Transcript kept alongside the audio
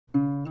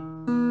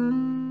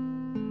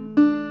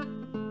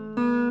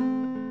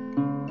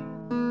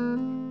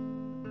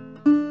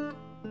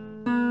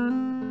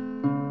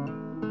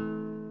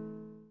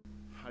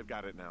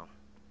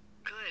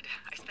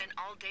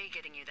okay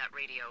getting you that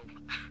radio.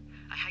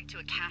 I hiked to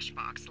a cash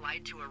box,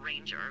 lied to a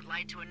ranger,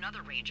 lied to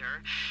another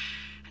ranger,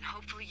 and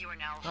hopefully you are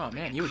now. Oh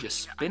man, you were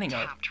just spinning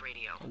a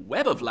radio.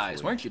 web of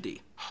lies, weren't you,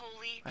 D?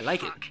 Holy I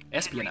like fuck. it.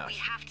 Espionage. Henry, we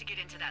have to get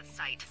into that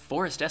site.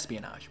 Forest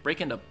espionage.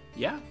 Break into...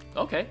 Yeah?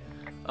 Okay.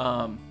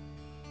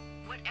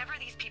 Whatever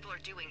these people are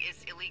doing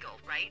is illegal,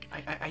 right?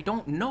 I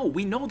don't know.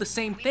 We know the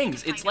same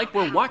things. It's like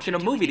we're watching a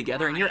movie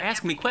together and you're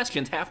asking me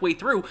questions halfway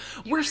through.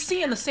 We're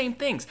seeing the same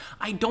things.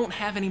 I don't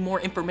have any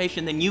more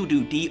information than you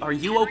do, D. Are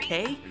you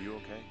okay? Are you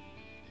okay?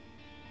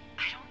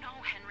 I don't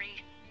know,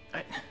 Henry.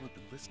 We've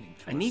been listening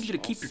to I need us you to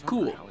all keep your summer.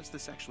 cool. How is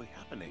this actually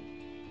happening?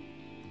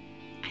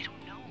 I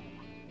don't know.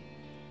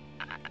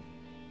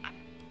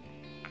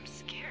 I'm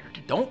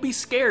scared. Don't be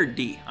scared,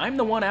 D. I'm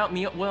the one out in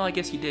the... Well, I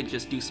guess you did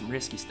just do some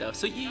risky stuff.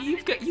 So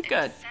you've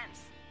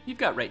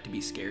got right to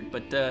be scared,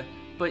 but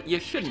you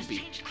shouldn't be. I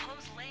just changed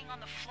clothes laying on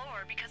the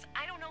floor because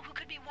I don't know who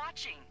could be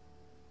watching.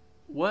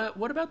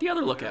 What about the other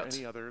Are there lookouts?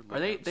 any other Are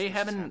they lookouts this is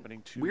having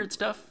happening to? weird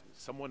stuff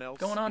Someone else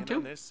going on in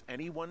too? this?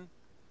 Anyone?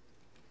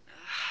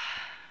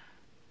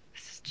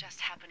 This is just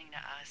happening to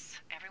us.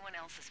 Everyone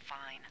else is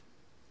fine.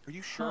 Are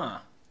you sure? Huh.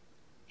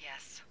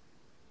 Yes.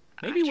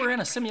 Maybe I we're in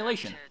a tracked them down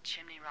simulation. To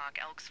Chimney Rock,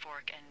 Elks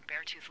Fork, and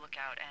Beartooth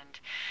Lookout, and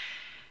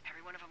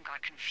every one of them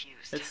got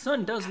confused. That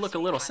sun does look a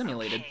little Asked me if I'm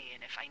simulated. okay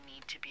and if I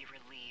need to be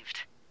relieved.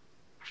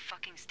 Our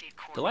fucking state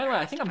court Delilah,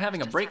 I think I'm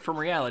having a break from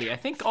reality. I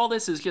think all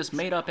this is just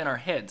made up in our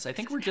heads. I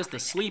think we're just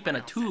asleep in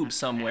a tube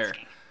somewhere.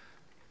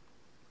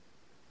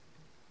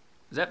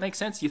 Does that make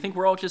sense? You think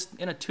we're all just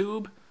in a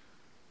tube?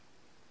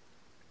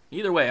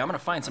 Either way, I'm gonna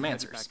find some I'm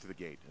headed answers. back to the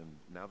gate, and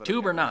now that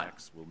Tube I or have not?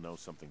 Max, we'll know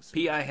something soon.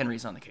 P.I.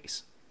 Henry's on the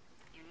case.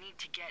 You need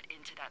to get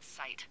into that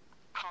site.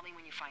 Call me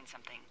when you find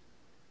something.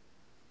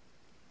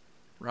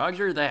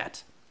 Roger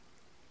that.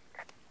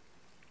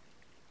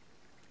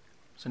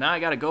 So now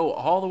I gotta go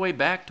all the way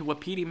back to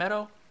WAPiti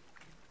Meadow?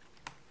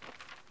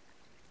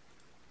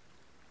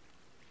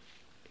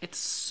 It's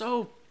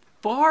so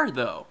far,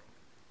 though.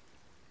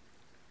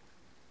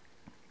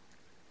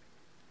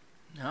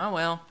 Oh,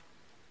 well.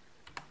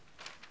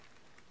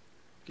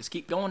 Just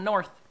keep going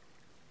north.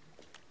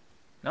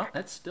 No,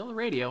 that's still the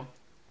radio.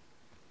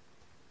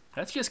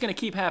 That's just gonna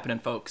keep happening,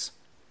 folks.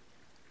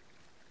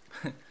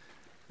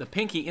 The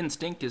pinky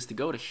instinct is to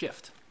go to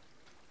shift.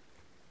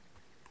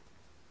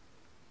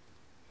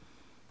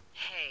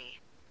 Hey.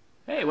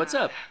 Hey, what's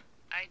up?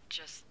 I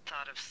just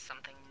thought of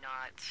something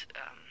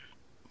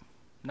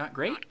Not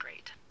great? not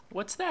great.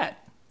 What's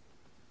that?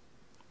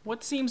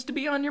 What seems to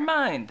be on your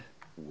mind?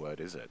 What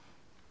is it?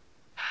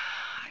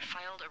 I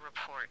filed a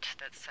report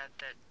that said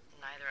that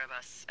neither of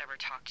us ever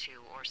talked to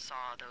or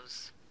saw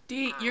those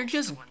D, girls, you're the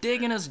just ones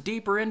digging that us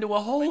deeper into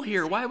a hole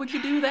here. Why would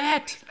you do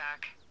that? ways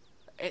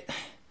back.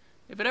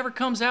 If it ever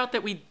comes out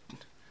that we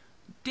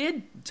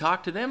did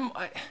talk to them,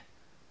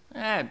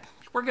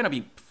 we're gonna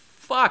be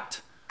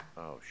fucked.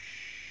 Oh,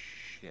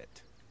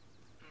 shit.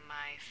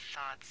 My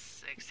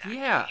thoughts exactly.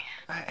 Yeah,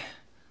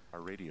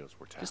 Our radios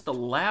were tapped. just a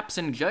lapse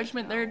in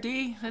judgment there,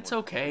 D. That's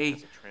Someone probably okay.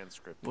 has a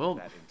transcript We'll- of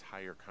that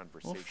entire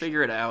conversation. We'll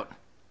figure it out.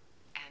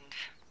 And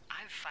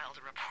I've filed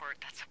a report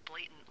that's a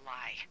blatant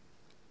lie.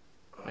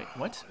 Wait,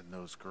 what? And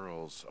those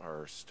girls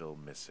are still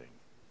missing.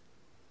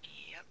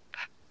 Yep.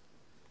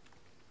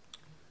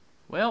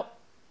 Well,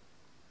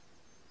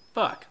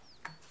 fuck.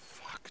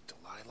 Fuck,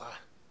 Delilah.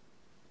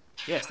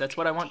 Yes, that's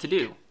what I want to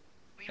do.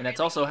 We And that's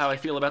really also need how to I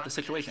get feel to about the bottom of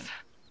situation. this.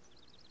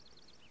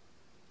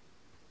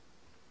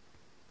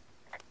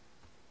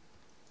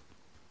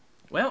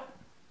 Well,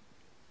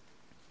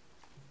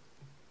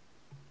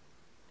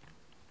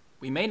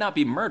 we may not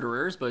be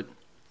murderers, but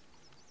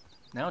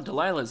now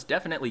Delilah's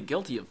definitely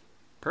guilty of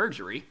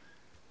perjury.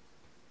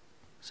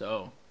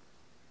 So,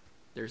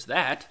 there's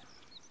that.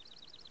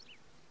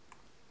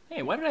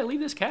 Hey, why did I leave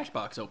this cash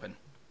box open?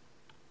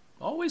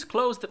 Always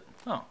close the...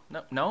 Oh,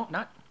 no,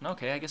 not...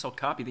 Okay, I guess I'll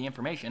copy the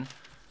information.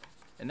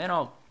 And then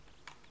I'll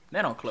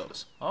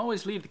close.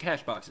 Always leave the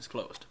cash boxes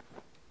closed.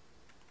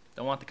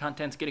 Don't want the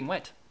contents getting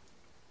wet.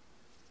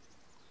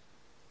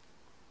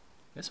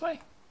 This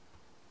way?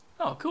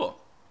 Oh, cool.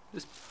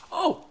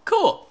 Oh,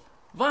 cool!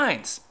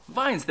 Vines!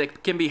 Vines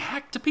that can be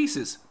hacked to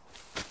pieces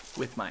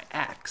with my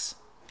axe.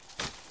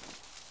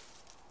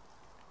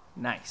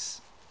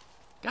 Nice.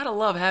 Gotta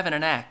love having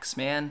an axe,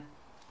 man.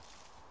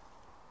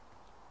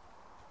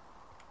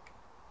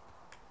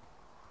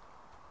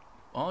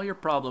 All your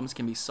problems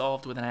can be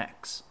solved with an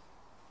axe.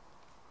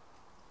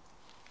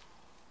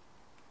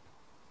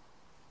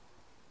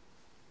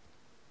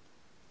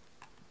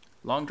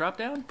 Long drop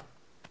down?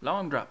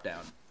 Long drop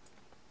down.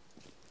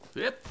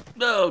 Yep.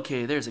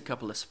 Okay, there's a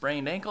couple of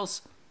sprained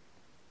ankles.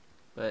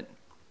 But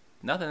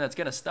nothing that's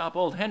gonna stop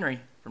old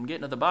Henry from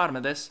getting to the bottom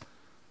of this.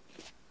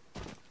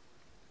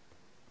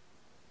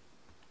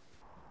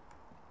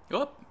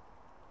 Oh,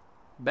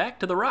 back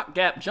to the rock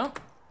gap jump.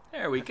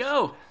 There we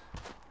go.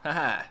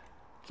 Haha,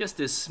 just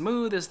as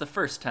smooth as the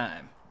first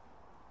time.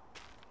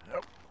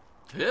 Yep.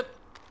 Yep.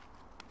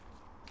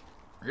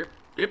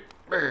 Yep.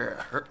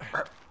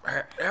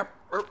 Yep.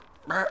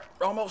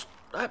 Almost.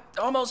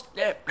 Almost.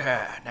 Yep.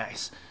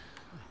 Nice.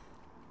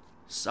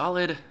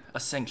 Solid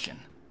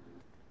ascension.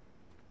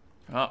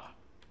 Oh.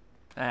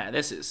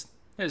 This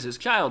is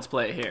child's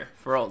play here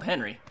for old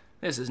Henry.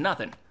 This is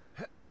nothing.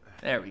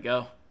 There we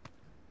go.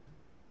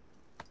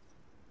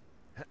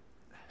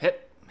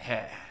 Hip.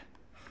 Ha.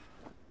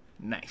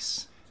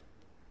 Nice.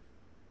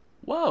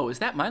 Whoa, is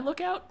that my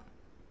lookout?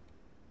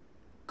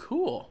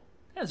 Cool.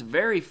 That's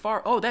very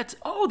far. Oh, that's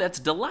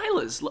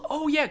Delilah's.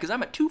 Oh, yeah, because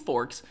I'm at Two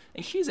Forks,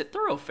 and she's at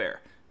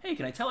Thoroughfare. Hey,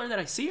 can I tell her that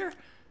I see her?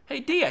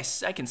 Hey, D,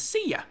 I can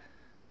see ya.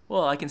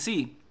 Well, I can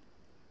see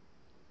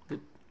the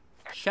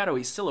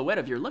shadowy silhouette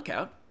of your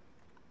lookout.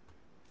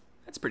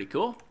 That's pretty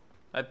cool.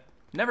 I've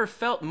never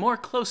felt more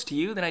close to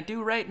you than I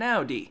do right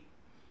now, D.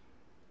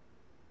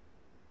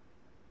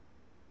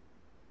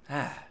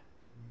 All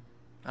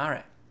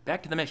right,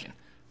 back to the mission.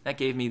 That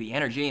gave me the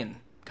energy and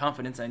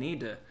confidence I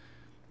need to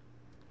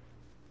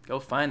go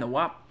find the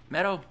WAP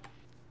meadow.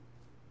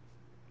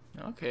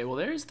 Okay, well,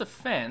 there's the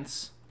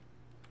fence.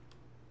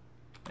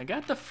 I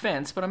got the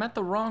fence, but I'm at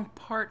the wrong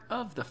part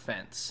of the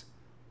fence.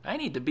 I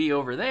need to be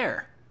over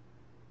there.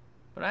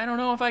 But I don't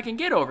know if I can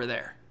get over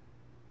there.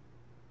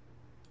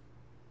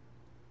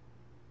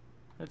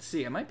 Let's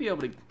see, I might be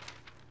able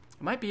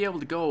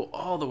to go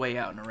all the way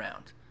out and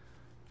around.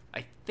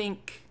 I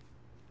think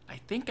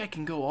I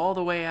can go all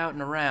the way out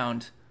and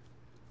around,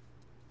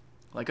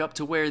 like up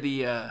to where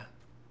the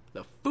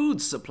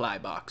food supply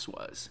box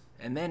was,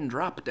 and then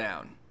drop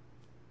down.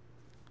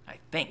 I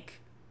think.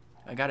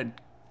 I gotta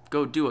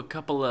go do a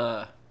couple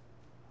of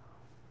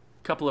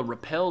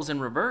rappels in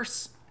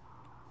reverse,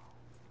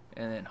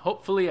 and then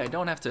hopefully I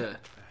don't have to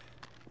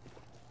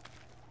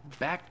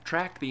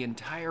backtrack the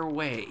entire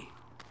way.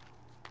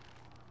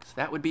 So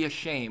that would be a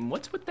shame.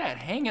 What's with that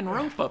hanging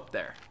rope up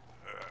there?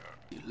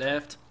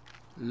 Left,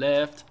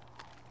 left,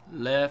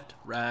 left,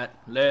 right,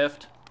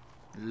 left,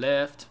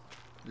 left,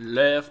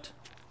 left,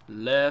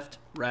 left,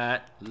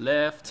 right,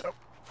 left.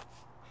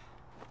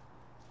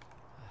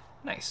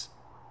 Nice.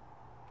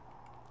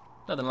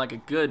 Nothing like a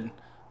good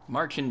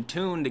marching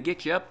tune to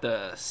get you up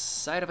the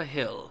side of a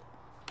hill.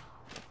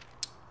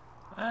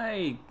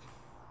 I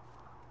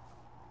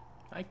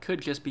could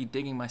just be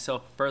digging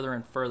myself further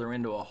and further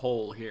into a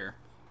hole here.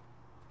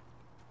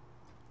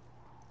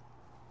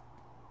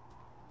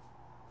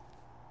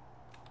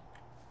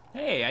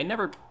 Hey,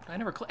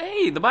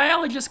 hey, the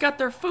biologists got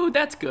their food.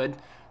 That's good.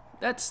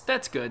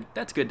 That's good.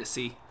 That's good to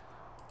see.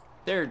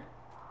 They're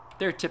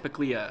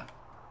typically a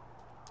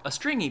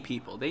stringy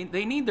people. They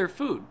need their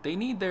food. They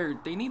need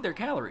their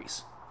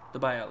calories. The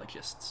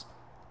biologists.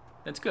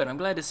 That's good. I'm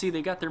glad to see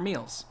they got their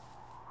meals.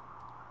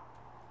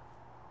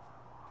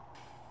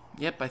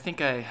 Yep, I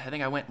think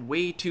I went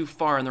way too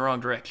far in the wrong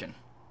direction.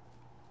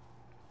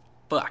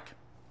 Fuck.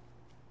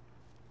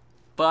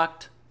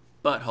 Fucked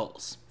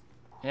buttholes.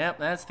 Yep,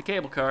 that's the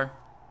cable car.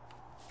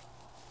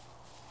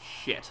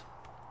 Shit.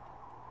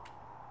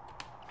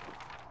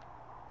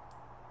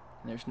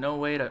 There's no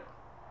way to...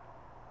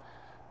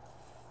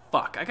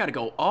 Fuck, I gotta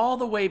go all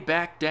the way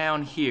back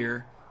down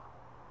here,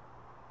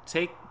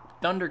 take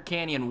Thunder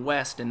Canyon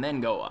west, and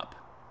then go up.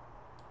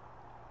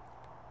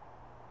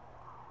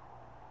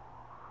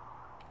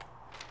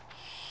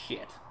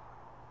 Shit.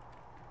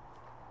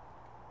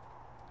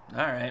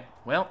 Alright,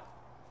 well,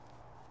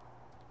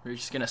 we're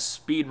just gonna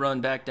speed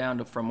run back down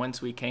to from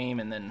whence we came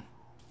and then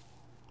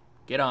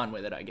get on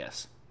with it, I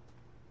guess.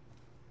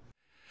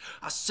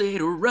 I say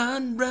to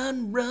run,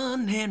 run,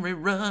 run, Henry,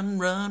 run,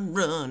 run,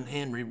 run,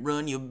 Henry,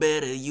 run. You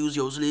better use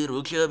those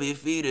little chubby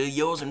feet of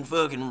yours and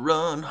fucking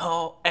run.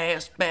 Haul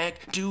ass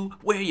back to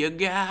where you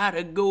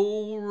gotta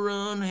go.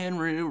 Run,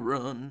 Henry,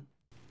 run.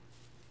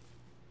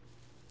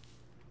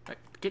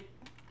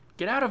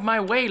 Get out of my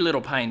way,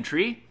 little pine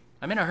tree.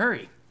 I'm in a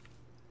hurry.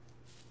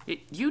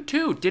 You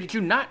too, did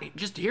you not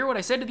just hear what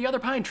I said to the other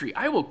pine tree?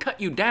 I will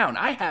cut you down.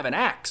 I have an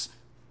axe.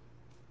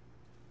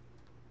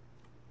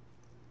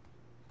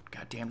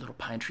 Goddamn little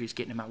pine trees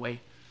getting in my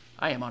way.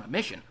 I am on a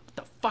mission. What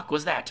the fuck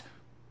was that?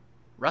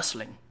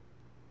 Rustling.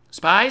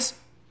 Spies?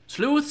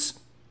 Sleuths?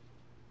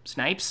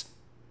 Snipes?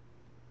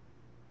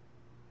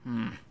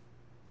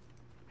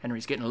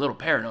 Henry's getting a little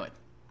paranoid.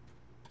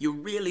 You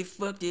really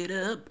fucked it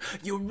up.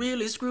 You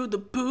really screwed the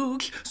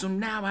pooch. So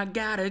now I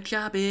gotta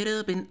chop it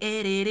up and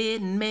edit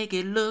it and make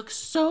it look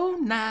so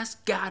nice.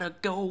 Gotta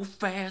go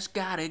fast.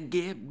 Gotta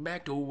get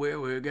back to where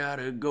we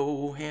gotta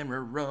go.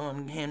 Henry,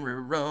 run. Henry,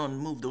 run.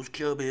 Move those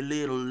chubby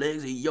little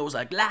legs of yours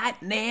like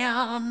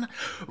lightning.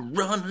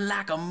 Run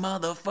like a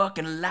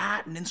motherfucking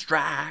lightning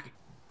strike.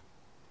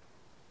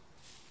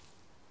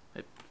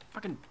 Hey,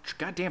 fucking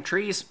goddamn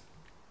trees.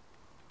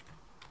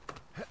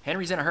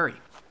 Henry's in a hurry.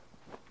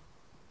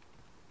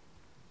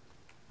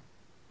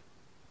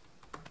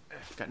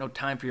 Got no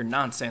time for your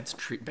nonsense,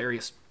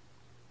 various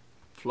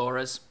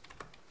floras.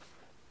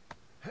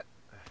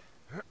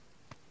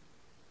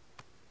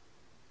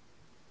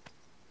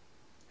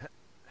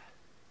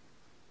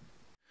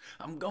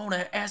 I'm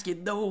gonna ask ask you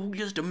though,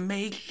 just to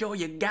make sure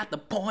you got the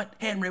point.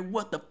 Henry,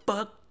 what the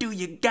fuck do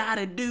you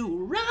gotta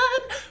do? Run,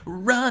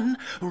 run,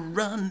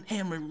 run,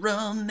 Henry,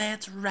 run.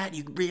 That's right,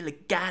 you really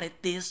got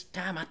it this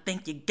time. I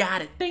think you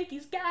got it. Think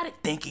he's got it.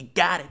 Think he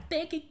got it.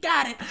 Think he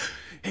got it.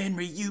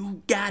 Henry,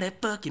 you gotta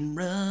fucking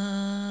run.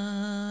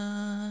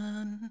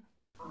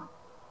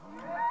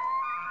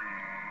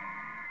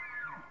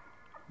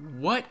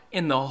 What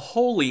in the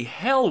holy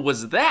hell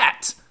was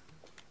that?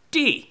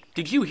 D,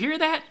 did you hear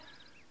that?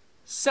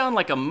 Sound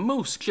like a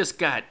moose just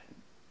got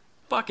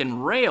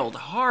fucking railed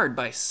hard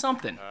by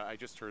something. I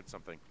just heard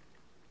something.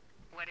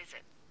 What is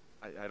it?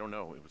 I don't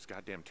know. It was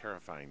goddamn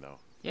terrifying, though.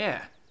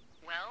 Yeah.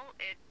 Well,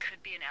 it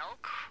could be an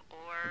elk,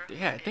 or...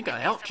 Yeah, I think it an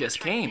could be elk just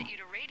someone trying came. to get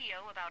you to radio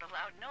about a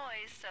loud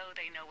noise so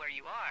they know where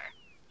you are.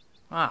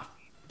 Ah,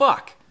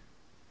 fuck.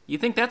 You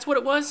think that's what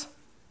it was?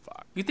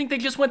 Fuck. You think they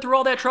just went through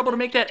all that trouble to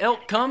make that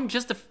elk come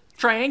just to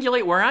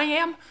triangulate where I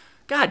am?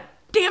 God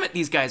damn it,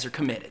 these guys are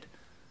committed.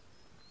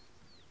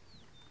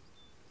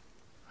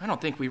 I don't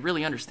think we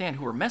really understand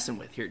who we're messing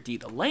with here, D.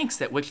 The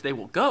lengths at which they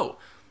will go.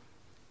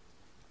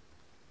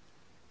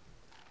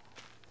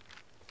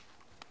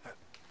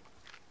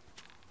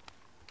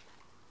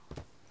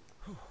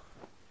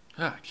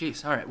 Ah,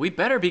 jeez. All right, we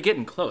better be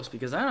getting close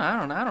because I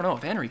don't know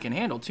if Henry can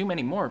handle too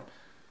many more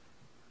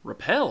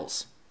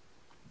repels.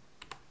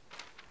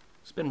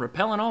 It's been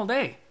repelling all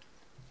day.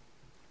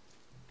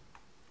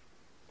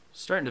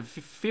 Starting to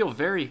feel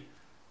very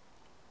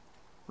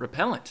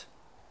repellent.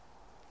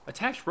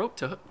 Attached rope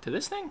to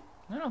this thing?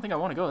 I don't think I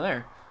want to go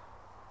there.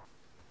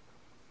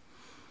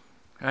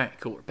 Alright,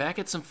 cool. We're back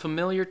at some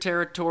familiar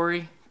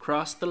territory.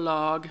 Cross the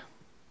log.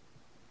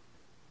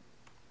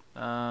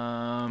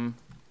 And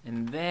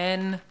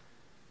then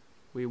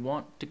we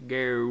want to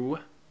go...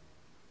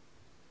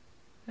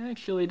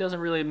 Actually, it doesn't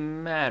really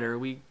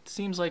matter.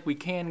 Seems like we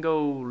can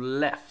go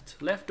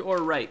left. Left or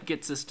right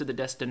gets us to the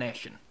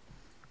destination.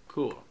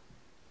 Cool.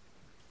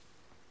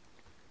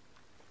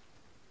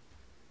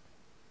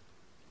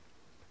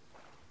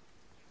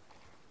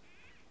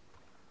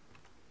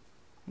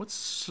 What's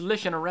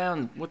slishing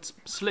around? What's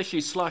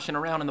slishy sloshing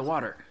around in the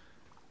water?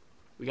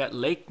 We got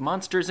lake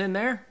monsters in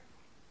there?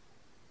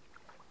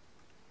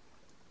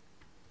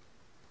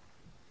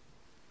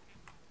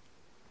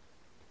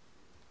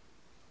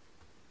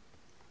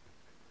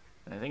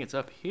 I think it's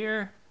up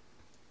here.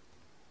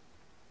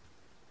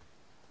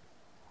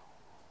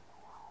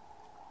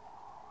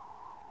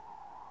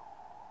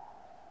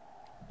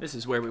 This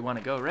is where we want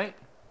to go, right?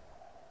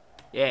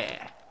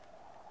 Yeah.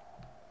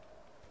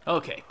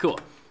 Okay, cool.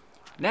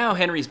 Now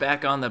Henry's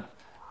back on the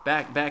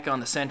back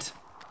on the scent.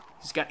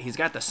 He's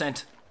got the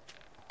scent,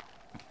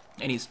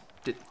 and he's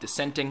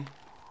descenting.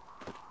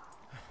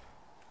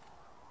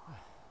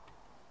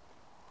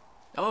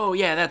 Oh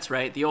yeah, that's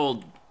right. The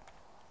old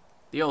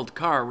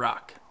car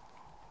rock.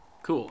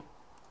 Cool.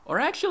 Or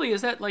actually,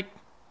 is that like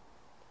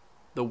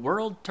the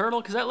world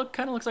turtle? Because that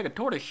kind of looks like a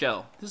tortoise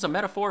shell. This is a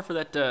metaphor for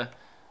that.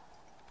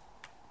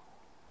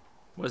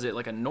 Was it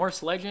like a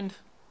Norse legend,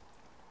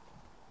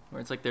 where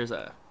it's like there's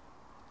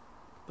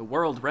the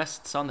world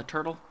rests on the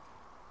turtle?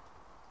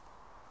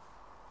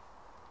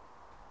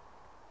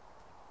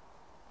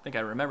 I think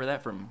I remember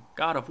that from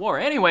God of War.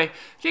 Anyway,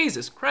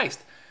 Jesus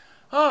Christ.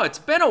 Oh, it's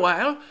been a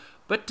while,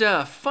 but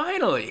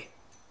finally,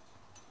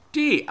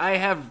 D, I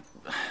have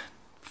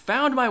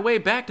found my way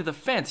back to the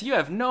fence. You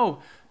have no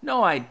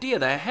idea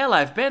the hell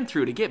I've been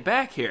through to get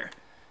back here.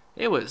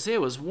 It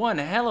was one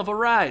hell of a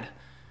ride.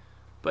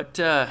 But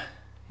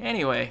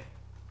anyway,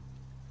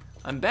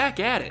 I'm back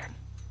at it.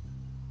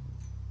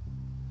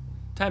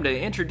 Time to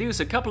introduce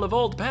a couple of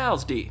old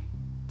pals, D.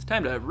 It's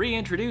time to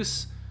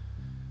reintroduce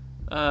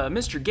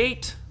Mr.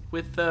 Gate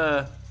with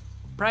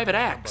Private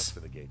Axe.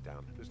 Busted the gate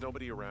down. There's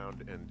nobody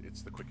around, and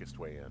it's the quickest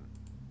way in.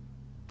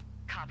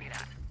 Copy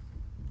that.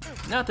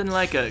 Nothing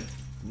like a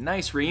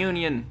nice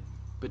reunion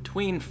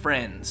between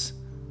friends.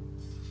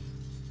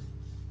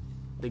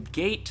 The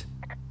gate.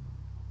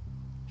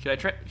 Should I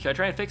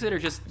try and fix it or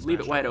just leave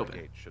it wide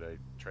open? Should I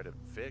try to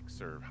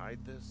fix or hide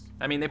this?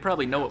 I mean, they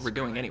probably know what we're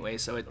doing anyway,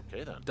 so it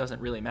Okay, then.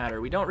 doesn't really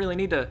matter. We don't really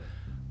need to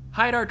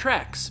hide our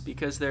tracks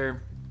because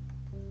they're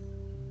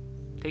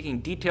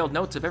taking detailed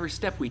notes of every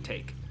step we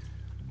take.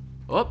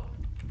 Oh,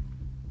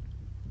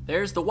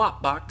 there's the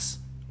WAP box.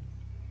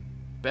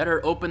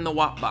 Better open the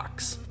WAP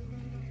box.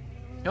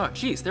 Oh,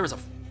 jeez, there was a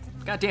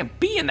goddamn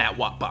bee in that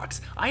WAP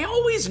box. I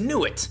always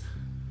knew it.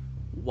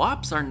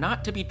 WAPs are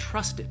not to be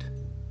trusted.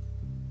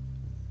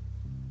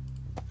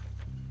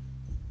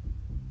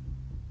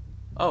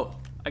 Oh,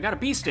 I got a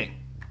bee sting.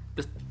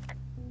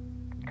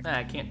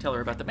 I can't tell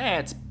her about the...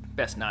 it's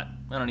best not.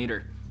 I don't need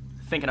her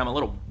thinking I'm a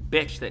little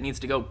bitch that needs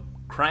to go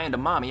crying to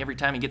mommy every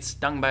time he gets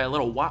stung by a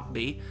little WAP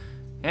bee.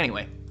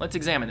 Anyway, let's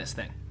examine this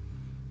thing.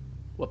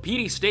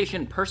 WAPiti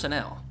station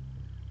personnel.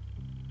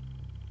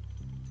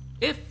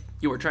 If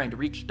you are trying to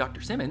reach Dr.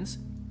 Simmons,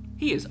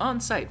 he is on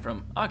site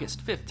from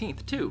August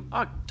 15th to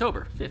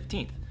October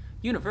 15th.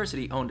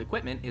 University-owned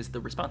equipment is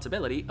the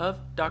responsibility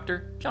of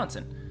Dr.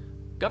 Johnson.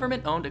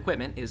 Government-owned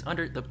equipment is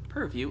under the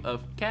purview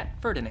of Cat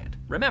Ferdinand.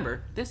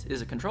 Remember, this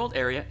is a controlled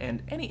area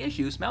and any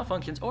issues,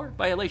 malfunctions, or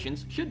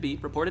violations should be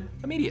reported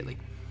immediately.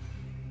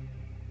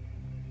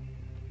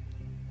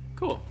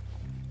 Cool.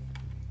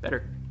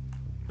 Better.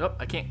 Oh,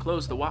 I can't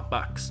close the WAP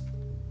box.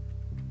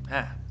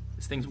 Ah,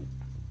 this thing's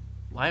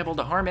liable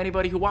to harm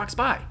anybody who walks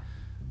by.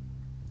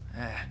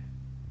 Ah.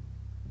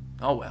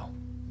 Oh well.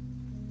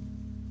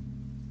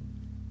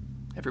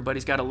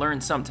 Everybody's got to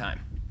learn sometime.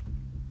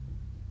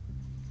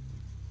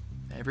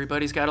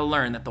 Everybody's got to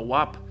learn that the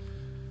WAP,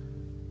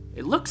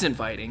 it looks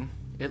inviting,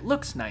 it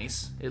looks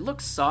nice, it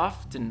looks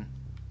soft and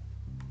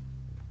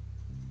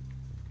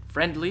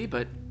friendly,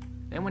 but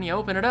then when you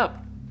open it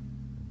up,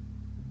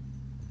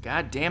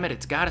 God damn it,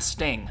 it's got a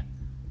sting.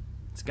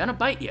 It's gonna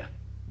bite you.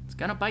 It's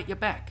gonna bite you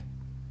back.